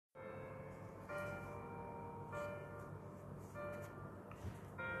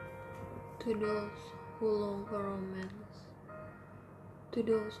To those who long for romance, to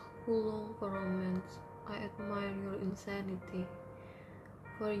those who long for romance, I admire your insanity,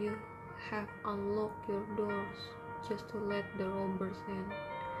 for you have unlocked your doors just to let the robbers in.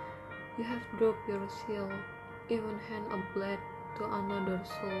 You have dropped your shield, even hand a blade to another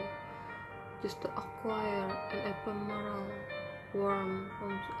soul, just to acquire an ephemeral warmth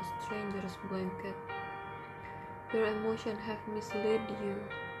from a stranger's blanket. Your emotions have misled you,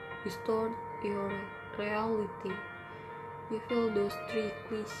 distorted your reality. You fill those three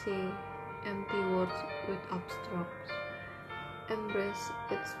cliché, empty words with abstracts. Embrace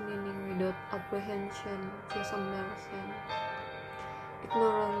its meaning without apprehension, just a mere sense.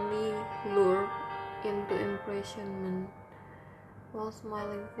 Ignorantly lured into imprisonment, while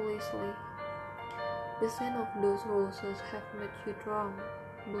smiling foolishly. The scent of those roses have made you drunk,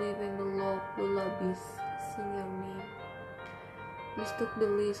 believing the love lullabies sing your name. Mistook the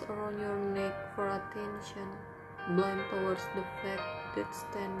lace around your neck for attention, blind towards the fact that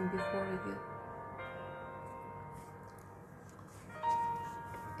stands before you.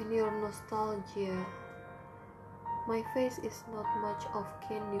 In your nostalgia, my face is not much of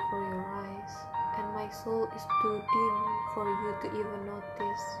candy for your eyes, and my soul is too dim for you to even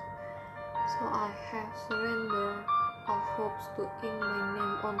notice. So I have surrendered all hopes to ink my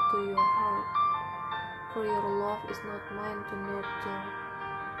name onto your heart, for your love is not mine to nurture.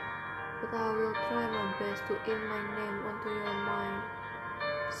 But I will try my best to ink my name onto your mind,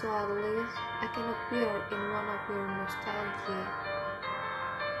 so at least I can appear in one of your nostalgia.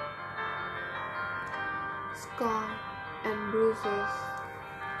 Scar and bruises.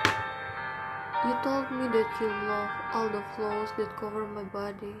 You told me that you love all the flaws that cover my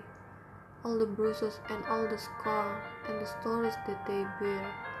body, all the bruises and all the scars and the stories that they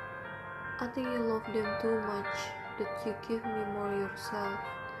bear. I think you love them too much, that you give me more yourself,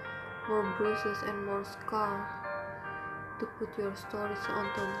 more bruises and more scars, to put your stories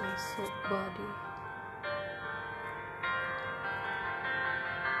onto my soft body.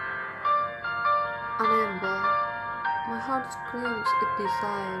 Unable, my heart screams its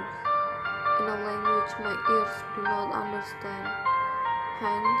desires, in a language my ears do not understand.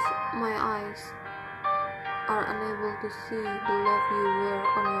 Hence, my eyes are unable to see the love you wear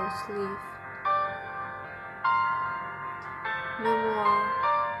on your sleeve. Memoir.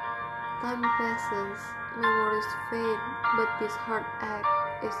 Time passes, memories fade, but this heartache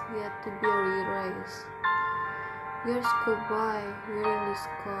is yet to be erased. Years go by wearing the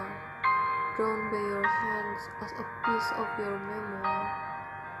scar, drawn by your hands as a piece of your memoir.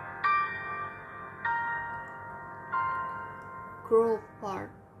 Grow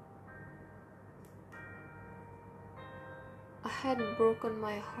apart. I had broken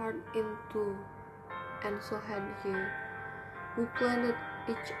my heart in two, and so had you. We planted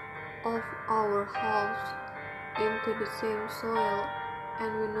each of our halves into the same soil,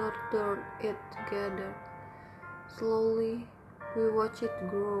 and we nurtured it together. Slowly, we watched it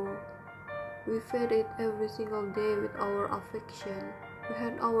grow. We fed it every single day with our affection. We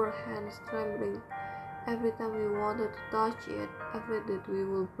had our hands trembling every time we wanted to touch it, afraid that we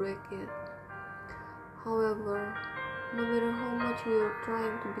will break it. However, no matter how much we were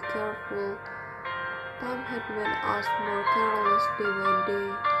trying to be careful, time had made us more careless day by day,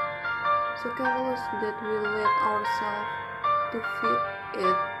 so careless that we let ourselves to feed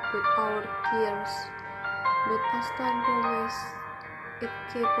it with our tears. But as time progressed, it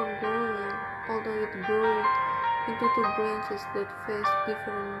kept on growing, although it grew into two branches that faced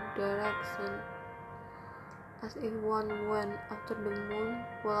different directions, as if one went after the moon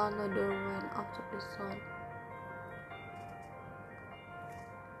while another went after the sun.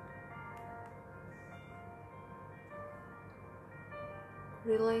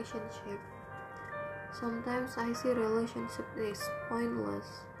 Relationship. Sometimes I see relationship as pointless.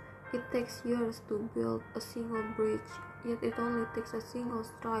 It takes years to build a single bridge, yet it only takes a single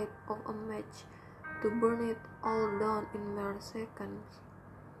strike of a match to burn it all down in mere seconds.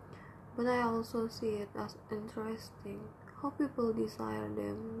 But I also see it as interesting how people desire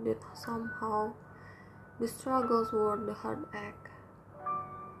them, that somehow the struggles worth the heartache.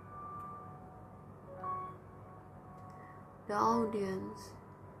 The audience.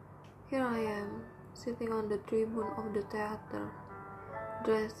 Here I am, sitting on the tribune of the theater,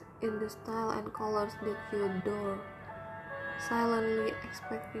 dressed in the style and colors that you adore, silently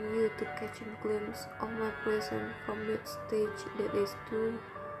expecting you to catch a glimpse of my presence from that stage that is too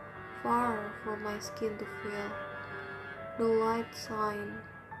far for my skin to feel. The light shine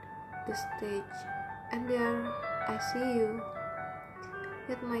the stage, and there I see you.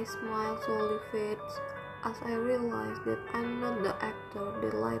 Yet my smile slowly fades as I realize that I'm not the actor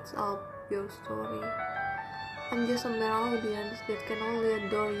that lights up your story. I'm just a mere audience that can only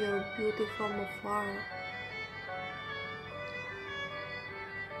adore your beauty from afar.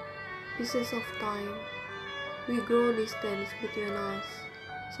 Pieces of time. We grow distance between us,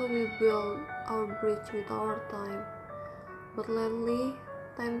 so we build our bridge with our time. But lately,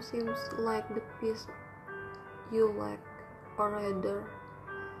 time seems like the piece you lack, or rather,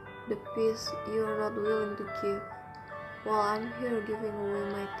 the piece you are not willing to give, while I'm here giving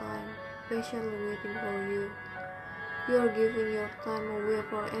away my time, patiently waiting for you. You are giving your time away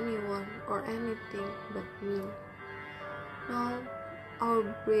for anyone or anything but me. Now, our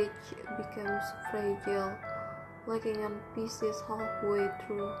bridge becomes fragile, lacking on pieces halfway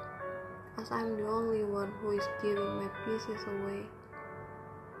through, as I'm the only one who is giving my pieces away.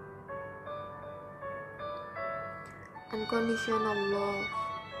 Unconditional love.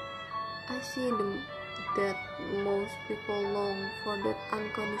 I see that most people long for that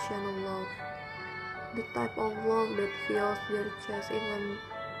unconditional love, the type of love that fills their chest even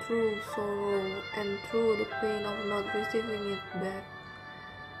through sorrow and through the pain of not receiving it back.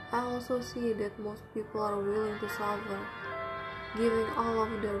 I also see that most people are willing to suffer, giving all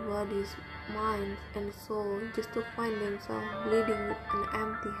of their bodies, minds, and soul just to find themselves bleeding with an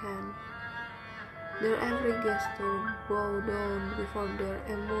empty hand. Their every gesture bow down before their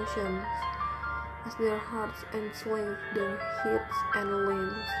emotions, as their hearts enslave their hips and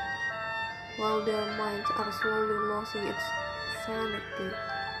limbs, while their minds are slowly losing its sanity.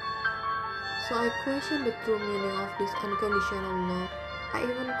 So I question the true meaning of this unconditional love. I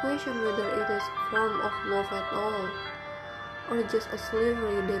even question whether it is a form of love at all, or just a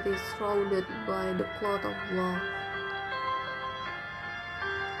slavery that is shrouded by the cloth of love.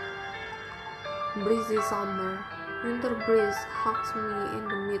 Breezy summer. Winter breeze hugs me in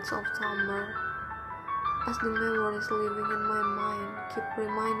the midst of summer, as the memories living in my mind keep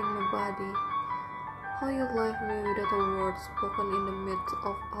reminding my body how you left me without a word spoken in the midst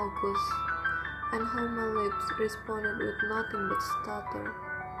of August, and how my lips responded with nothing but stutter.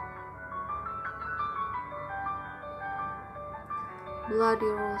 Bloody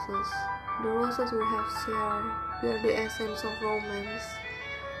roses. The roses we have shared bear the essence of romance.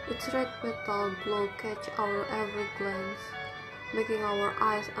 Its red petal glow catch our every glance, making our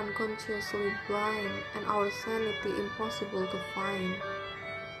eyes unconsciously blind and our sanity impossible to find.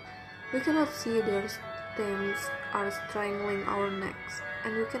 We cannot see their stems are strangling our necks,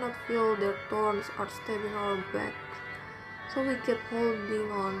 and we cannot feel their thorns are stabbing our backs. So we keep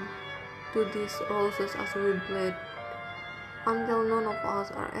holding on to these roses as we bleed, until none of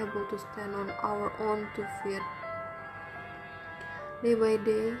us are able to stand on our own 2 feet. Day by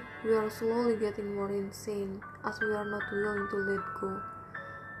day, we are slowly getting more insane, as we are not willing to let go.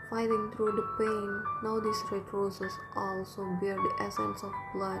 Fighting through the pain, now these red roses also bear the essence of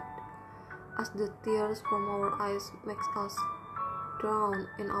blood, as the tears from our eyes makes us drown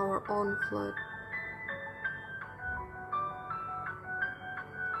in our own flood.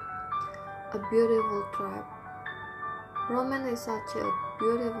 A beautiful trap. Romance is such a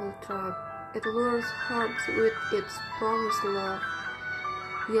beautiful trap. It lures hearts with its promised love.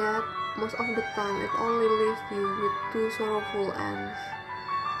 Yet, most of the time it only leaves you with 2 sorrowful ends.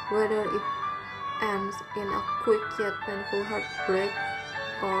 Whether it ends in a quick yet painful heartbreak,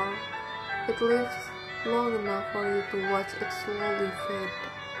 or it lives long enough for you to watch it slowly fade.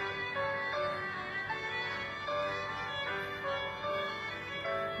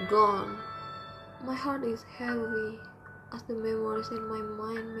 Gone. My heart is heavy, as the memories in my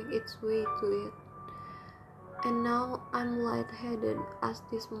mind make its way to it. And now I'm lightheaded, as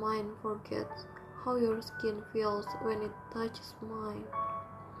this mind forgets how your skin feels when it touches mine.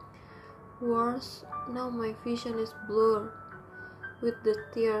 Worse, now my vision is blurred, with the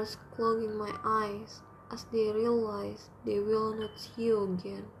tears clogging my eyes, as they realize they will not see you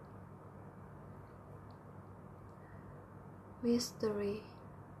again. Mystery.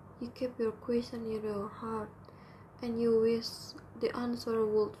 You keep your question in your heart, and you wish the answer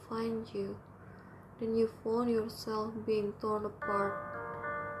would find you. Then you found yourself being torn apart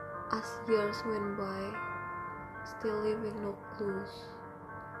as years went by, still leaving no clues.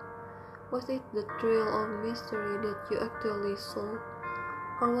 Was it the thrill of mystery that you actually sought,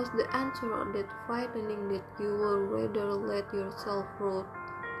 or was the answer that frightening that you would rather let yourself rot?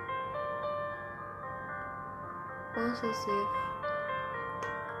 Possessive.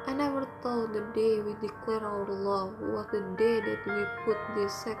 I never thought the day we declare our love was the day that we put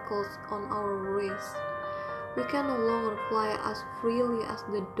these shackles on our wrists. We can no longer fly as freely as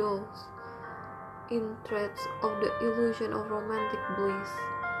the doves, in threads of the illusion of romantic bliss.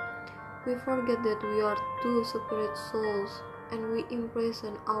 We forget that we are 2 separate souls, and we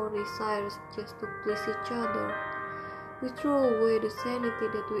imprison our desires just to please each other. We throw away the sanity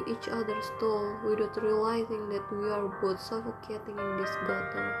that we each other stole without realizing that we are both suffocating in this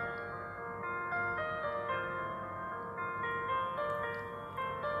gutter.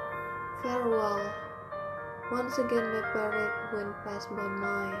 Farewell. Once again my parade went past by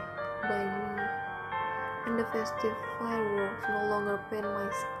me, and the festive fireworks no longer paint my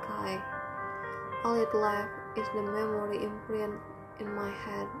sky. All it left is the memory imprint in my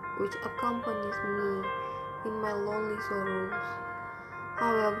head, which accompanies me in my lonely sorrows.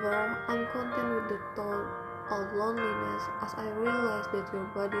 However, I'm content with the thought of loneliness as I realize that your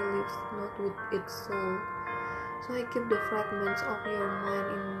body lives not with its soul. So I keep the fragments of your mind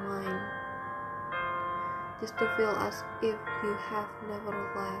in mine, just to feel as if you have never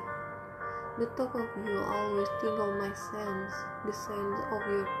left. The thought of you always tingle my sense, the sense of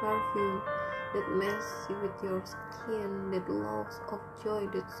your perfume that messes with your skin, that loves of joy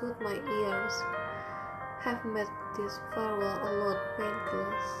that soothe my ears, have made this farewell a lot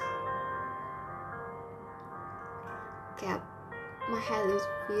painless. Cap, my head is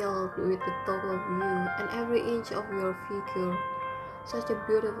filled with the thought of you and every inch of your figure. Such a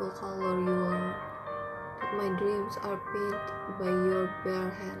beautiful color you are, that my dreams are painted by your bare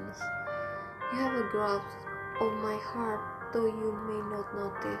hands. You have a grasp of my heart, though you may not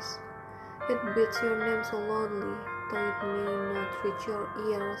notice. It beats your name so loudly, though it may not reach your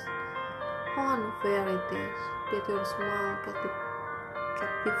ears. How unfair it is that your smile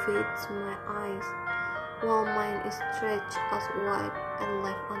captivates my eyes, while mine is stretched as wide and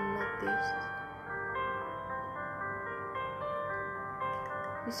left unnoticed.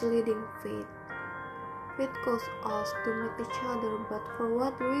 Misleading fate. Fate caused us to meet each other, but for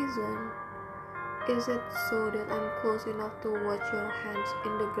what reason? Is it so that I'm close enough to watch your hands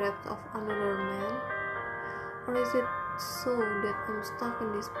in the grasp of another man? Or is it so that I'm stuck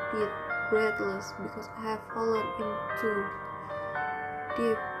in this pit, breathless, because I have fallen into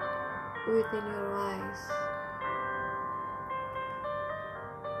deep within your eyes?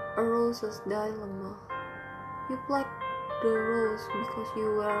 A rose's dilemma. You plucked the rose because you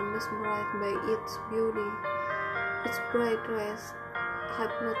were mesmerized by its beauty. Its bright rays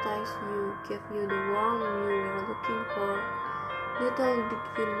hypnotized you, gave you the warmth you were looking for. Little did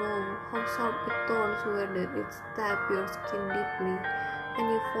you know how sharp its thorns were that it stabbed your skin deeply, and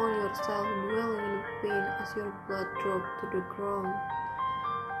you found yourself dwelling in pain as your blood dropped to the ground.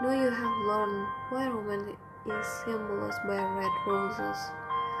 Now you have learned why romance is symbolized by red roses,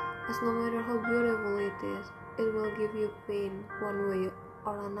 as no matter how beautiful it is, it will give you pain one way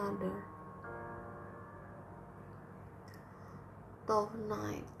or another. Tough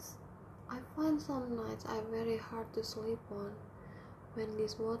nights. I find some nights are very hard to sleep on, when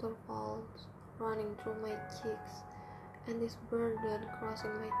these waterfalls running through my cheeks, and this burden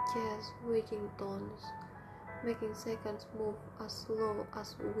crossing my chest, weighing tones, making seconds move as slow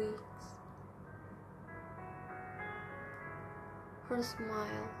as weeks. Her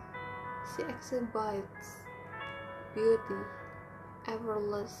smile, she exhibits beauty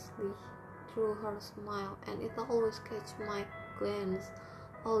effortlessly through her smile, and it always catches my glance,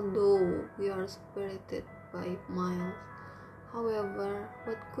 although we are separated by miles. However,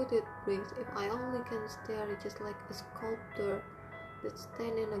 what could it bring if I only can stare just like a sculptor that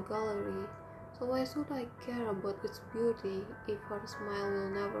stands in a gallery? So why should I care about its beauty if her smile will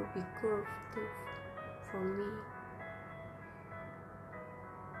never be curved for me?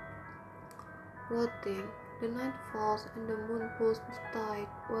 Rotting, the night falls and the moon pulls tight,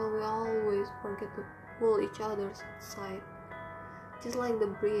 while we always forget to pull each other aside. Just like the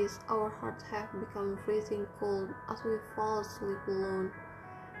breeze, our hearts have become freezing cold as we fall asleep alone,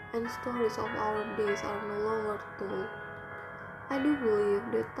 and stories of our days are no longer told. I do believe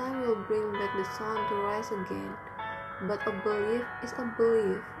that time will bring back the sun to rise again, but a belief is a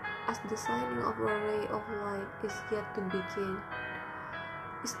belief, as the shining of a ray of light is yet to begin.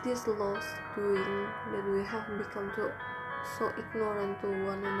 Is this lost doing that we have become so ignorant to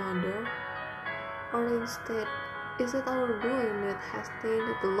one another? Or instead, is it our doing that has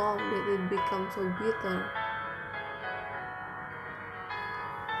tainted the love that it becomes so bitter?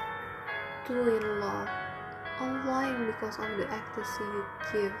 Two in love. I'm lying because of the ecstasy you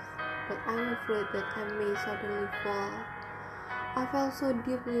give, but I'm afraid that I may suddenly fall. I fell so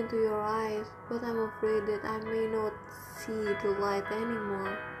deeply into your eyes, but I'm afraid that I may not see the light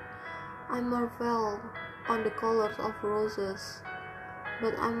anymore. I marvel on the colors of roses,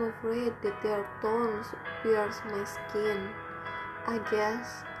 but I'm afraid that their thorns pierce my skin. I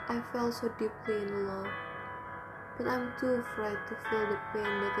guess I fell so deeply in love, but I'm too afraid to feel the pain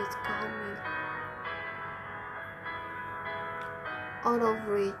that is coming. out of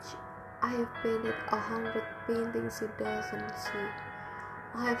reach. I have painted 100 paintings he doesn't see.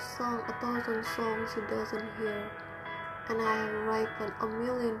 I have sung 1,000 songs he doesn't hear. And I have written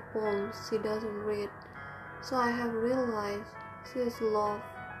 1,000,000 poems he doesn't read. So I have realized she is loved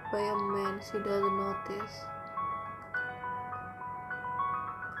by a man she doesn't notice.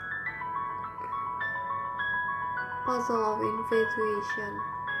 Puzzle of infatuation.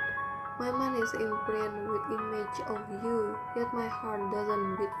 My mind is imprinted with image of you, yet my heart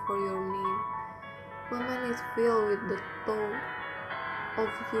doesn't beat for your name. My mind is filled with the thought of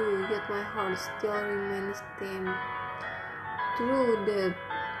you, yet my heart still remains tame. True that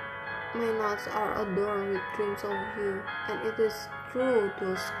my nights are adorned with dreams of you, and it is true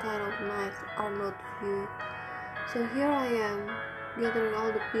those kind of nights are not few. So here I am, gathering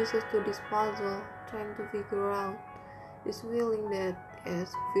all the pieces to this puzzle, trying to figure out this feeling that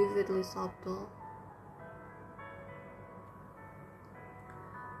is vividly subtle.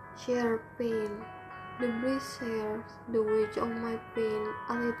 Share pain. The breeze shares the weight of my pain,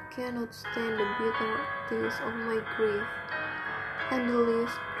 and it cannot stand the bitter taste of my grief. And the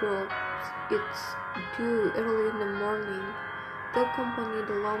leaves drops its dew early in the morning, to accompany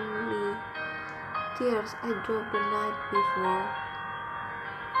the lonely tears I dropped the night before.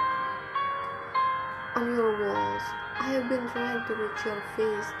 On your walls, I have been trying to reach your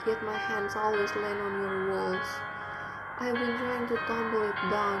face, yet my hands always land on your walls. I have been trying to tumble it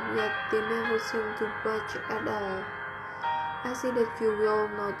down, yet they never seem to budge at all. I see that you will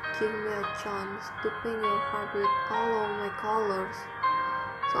not give me a chance to paint your heart with all of my colors.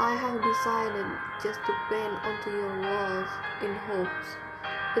 So I have decided just to paint onto your walls in hopes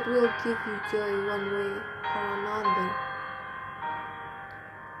it will give you joy one way or another.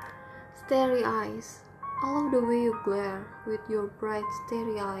 Starry eyes. I love the way you glare with your bright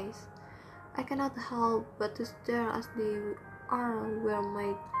starry eyes. I cannot help but to stare as they are where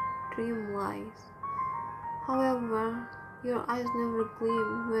my dream lies. However, your eyes never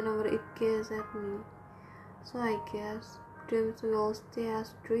gleam whenever it gazes at me. So I guess dreams will stay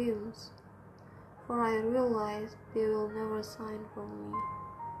as dreams, for I realize they will never shine for me.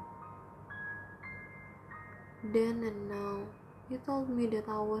 Then and now, you told me that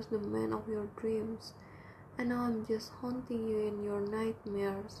I was the man of your dreams, and now I'm just haunting you in your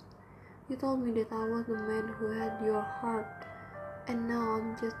nightmares. You told me that I was the man who had your heart, and now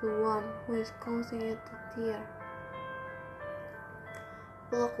I'm just the one who is causing it to tear.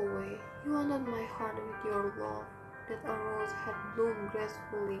 Walk away. You wanted my heart with your love, that a rose had bloomed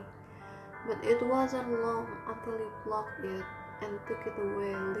gracefully, but it wasn't long until you plucked it and took it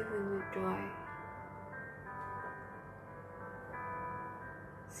away, leaving me dry.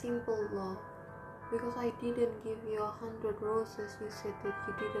 Simple love. Because I didn't give you 100 roses, you said that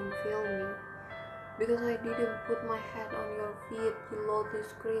you didn't feel me. Because I didn't put my head on your feet, you loudly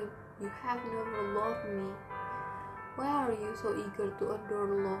scream, you have never loved me. Why are you so eager to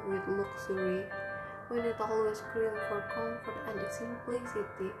adorn love with luxury, when it always screams for comfort and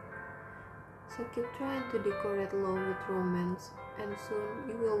simplicity? So keep trying to decorate love with romance, and soon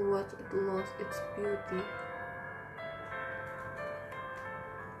you will watch it lose its beauty.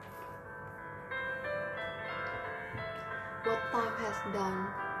 What time has done.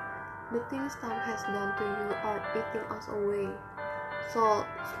 The things time has done to you are eating us away, so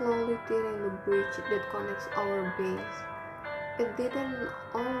slowly tearing the bridge that connects our base. It didn't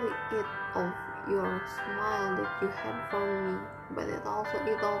only eat off your smile that you had for me, but it also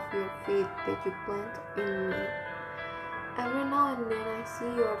ate off your faith that you planted in me. Every now and then I see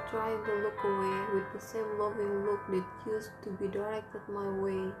you are trying to look away with the same loving look that used to be directed my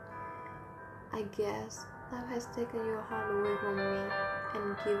way. I guess time has taken your heart away from me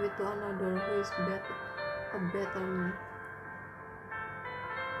and give it to another who is a better me.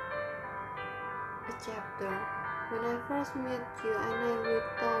 A chapter. When I first met you, I never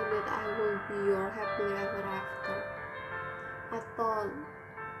thought that I would be your happily ever after. I thought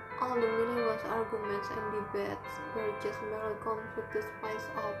all the meaningless arguments and debates were just mere conflict to spice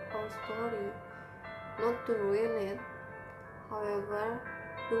up our story, not to ruin it. However,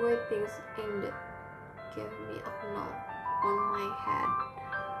 the way things ended gave me a knock on my head,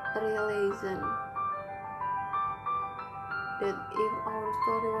 a realization that if our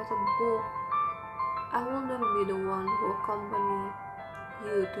story was a book, I wouldn't be the one who accompanied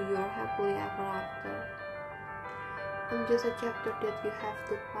you to your happily ever after. I'm just a chapter that you have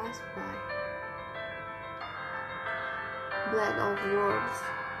to pass by. Blade of words.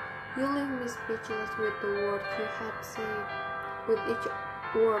 You leave me speechless with the words you had said, with each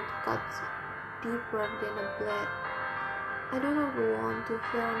word cuts deeper than a blade. I do not want to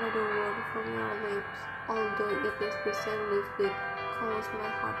hear another word from your lips, although it is the same lips that cause my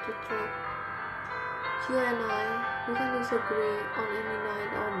heart to throb. You and we can disagree on any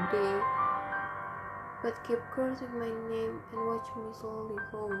night or day, but keep cursing my name and watch me slowly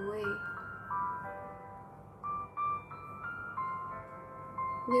go away.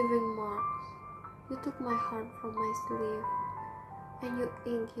 Leaving marks, you took my heart from my sleeve, and you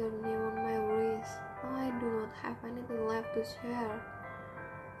inked your name on my wrist. Now I do not have anything left to share,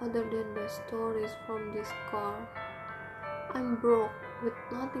 other than the stories from this car. I'm broke, with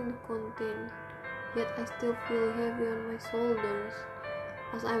nothing to contain, yet I still feel heavy on my shoulders,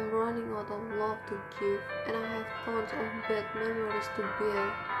 as I'm running out of love to give, and I have tons of bad memories to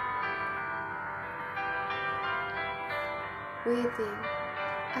bear. Waiting.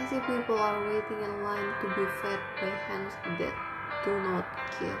 I see people are waiting in line to be fed by hands that do not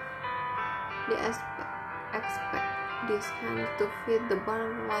give. They expect these hands to feed the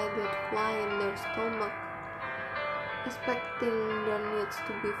butterfly that fly in their stomach, expecting their needs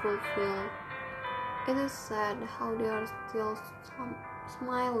to be fulfilled. It is sad how they are still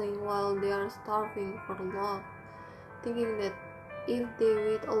smiling while they are starving for love, thinking that if they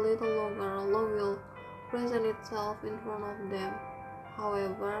wait a little longer, love will present itself in front of them.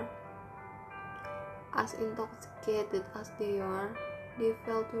 However, as intoxicated as they are, they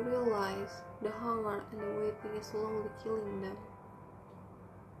fail to realize the hunger and the waiting is slowly killing them.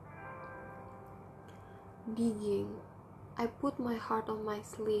 Digging. I put my heart on my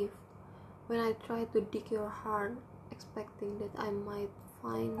sleeve. When I try to dig your heart, expecting that I might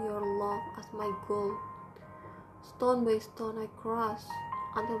find your love as my goal. Stone by stone I crushed,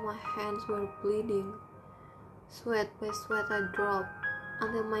 until my hands were bleeding. Sweat by sweat I dropped,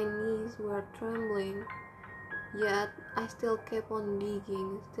 until my knees were trembling. Yet I still kept on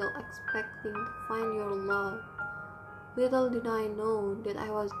digging, still expecting to find your love. Little did I know that I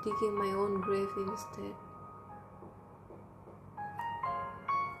was digging my own grave instead.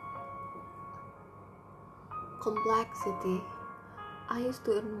 Complexity. I used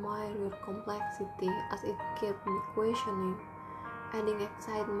to admire your complexity as it kept me questioning, adding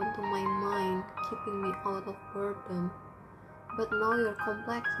excitement to my mind, keeping me out of boredom. But now your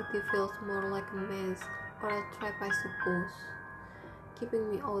complexity feels more like a maze or a trap, I suppose, keeping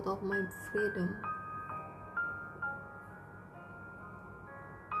me out of my freedom.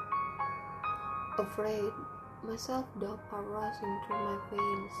 Afraid, my self-doubt are rushing through my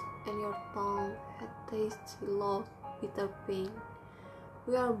veins, and your tongue had tasty love, bitter pain.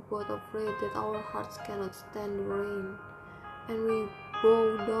 We are both afraid that our hearts cannot stand the rain, and we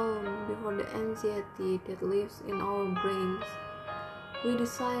bow down before the anxiety that lives in our brains. We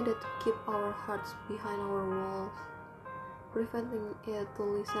decided to keep our hearts behind our walls, preventing it to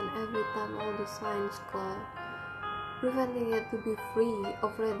listen every time all the signs call, preventing it to be free,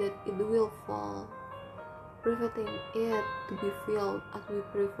 afraid that it will fall, preventing it to be filled as we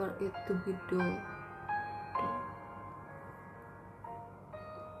prefer it to be dull.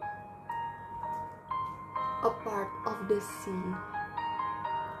 A part of the sea.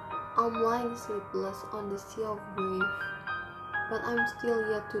 I'm lying sleepless on the sea of grief, but I'm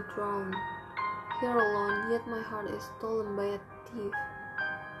still yet to drown. Here alone, yet my heart is stolen by a thief,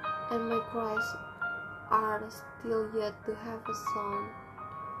 and my cries are still yet to have a sound.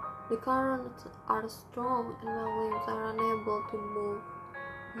 The currents are strong and my limbs are unable to move,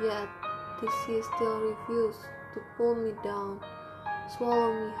 yet the sea still refuses to pull me down,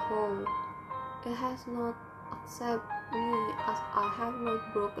 swallow me whole. It has not accepted me as I have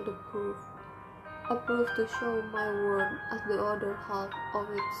not broken the proof, a proof to show my worth as the other half of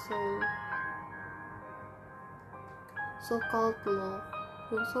its soul. So-called love.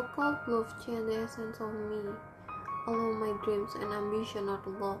 Your so-called love changed the essence of me, although my dreams and ambition are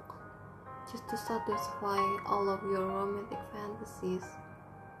locked, just to satisfy all of your romantic fantasies.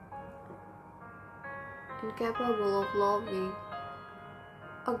 Incapable of loving,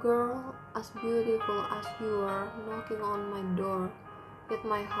 a girl as beautiful as you are knocking on my door, yet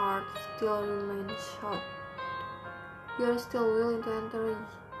my heart still remains shut. You are still willing to enter,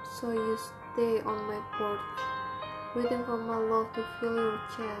 so you stay on my porch, waiting for my love to fill your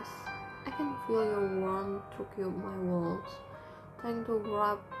chest. I can feel your warmth through my walls, trying to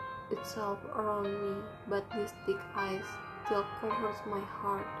wrap itself around me, but this thick ice still covers my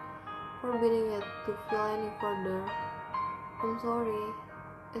heart, forbidding it to feel any further. I'm sorry,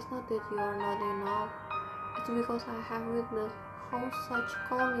 it's not that you are not enough, it's because I have witnessed how such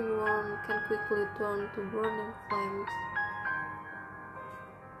calming warmth can quickly turn to burning flames.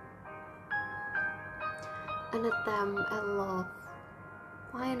 An attempt at love.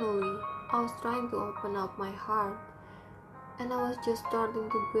 Finally, I was trying to open up my heart, and I was just starting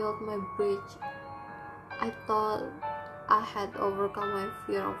to build my bridge. I thought I had overcome my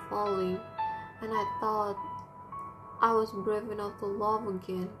fear of falling, and I thought I was brave enough to love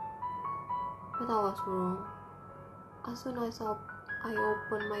again. But I was wrong. As soon as I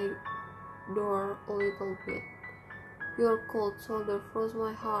opened my door a little bit, your cold shoulder froze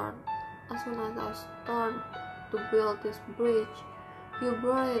my heart. As soon as I started to build this bridge, you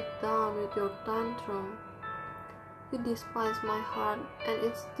brought it down with your tantrum. You despise my heart and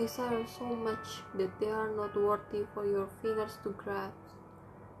its desire so much that they are not worthy for your fingers to grasp.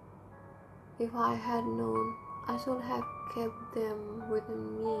 If I had known, I should have kept them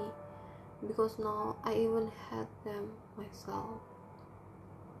within me, because now I even had them myself.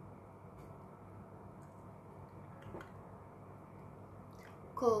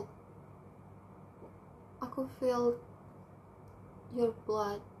 Cold. I could feel your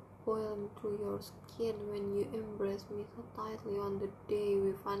blood boiling through your skin when you embraced me so tightly on the day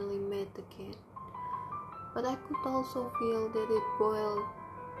we finally met again. But I could also feel that it boiled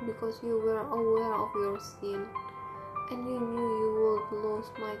because you were aware of your sin, and you knew you would lose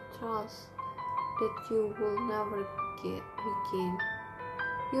my trust, that you will never regain.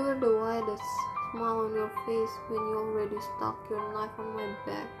 You were the widest smile on your face when you already stuck your knife on my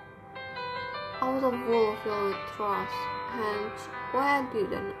back. I was a fool filled with trust, and why I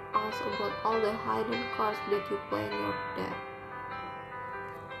didn't ask about all the hidden cards that you play in your deck.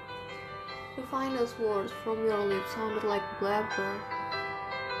 The finest words from your lips sounded like blabber.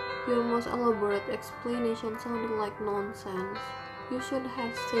 Your most elaborate explanation sounded like nonsense. You should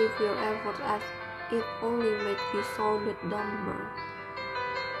have saved your efforts, as it only made you sound dumber.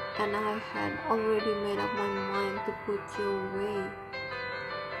 And I had already made up my mind to put you away.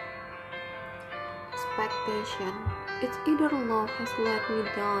 Expectation. It's either love has let me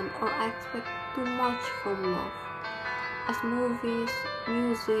down or I expect too much from love. As movies,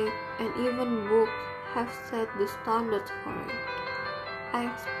 music, and even books have set the standards for it, I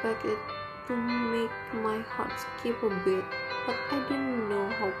expect it to make my heart skip a bit, but I didn't know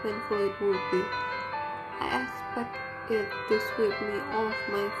how painful it would be. I expect it to sweep me off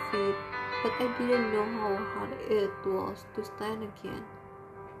my feet, but I didn't know how hard it was to stand again.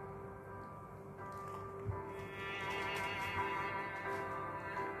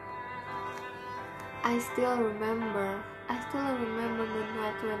 I still remember the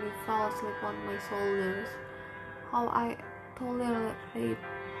night when you fell asleep on my shoulders, how I tolerate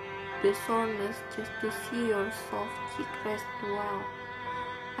the soreness just to see your soft cheek rest well.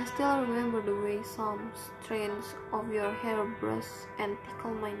 I still remember the way some strands of your hair brush and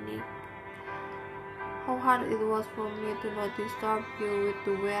tickle my neck. How hard it was for me to not disturb you with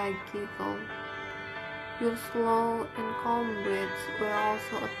the way I giggled. Your slow and calm breaths were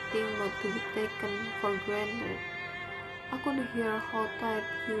also a thing not to be taken for granted. I could hear how tired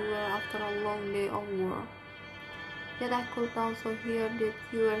you were after a long day of work. Yet I could also hear that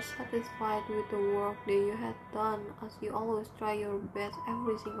you were satisfied with the work that you had done, as you always try your best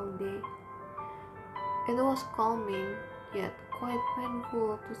every single day. It was calming, yet quite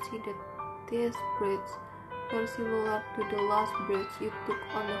painful to see that these breaths were similar to the last breaths you took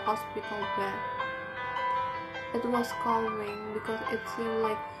on the hospital bed. It was calming because it seemed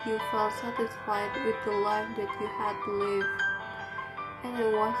like you felt satisfied with the life that you had lived. And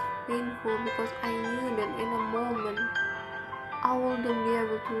it was painful because I knew that in a moment I wouldn't be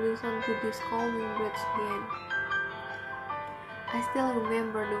able to listen to these calming breaths again. I still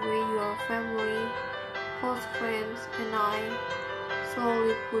remember the way your family, close friends, and I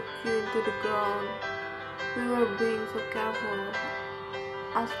slowly put you into the ground. We were being so careful,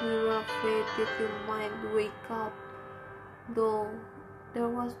 as we were afraid that you might wake up, though there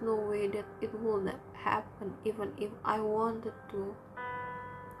was no way that it would happen even if I wanted to.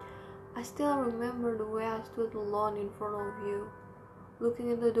 I still remember the way I stood alone in front of you, looking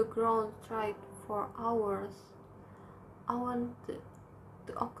into the ground straight for hours. I wanted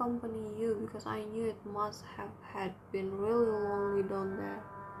to accompany you because I knew it must have had been really lonely down there.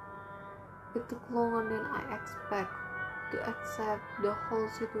 It took longer than I expected to accept the whole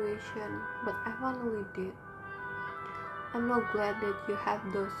situation, but I finally did. I'm not glad that you have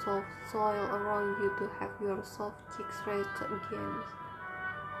the soft soil around you to have your soft cheeks raised against.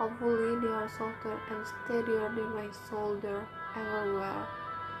 Hopefully they are softer and steadier than my shoulder ever were,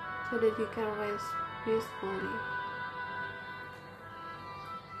 so that you can rest peacefully.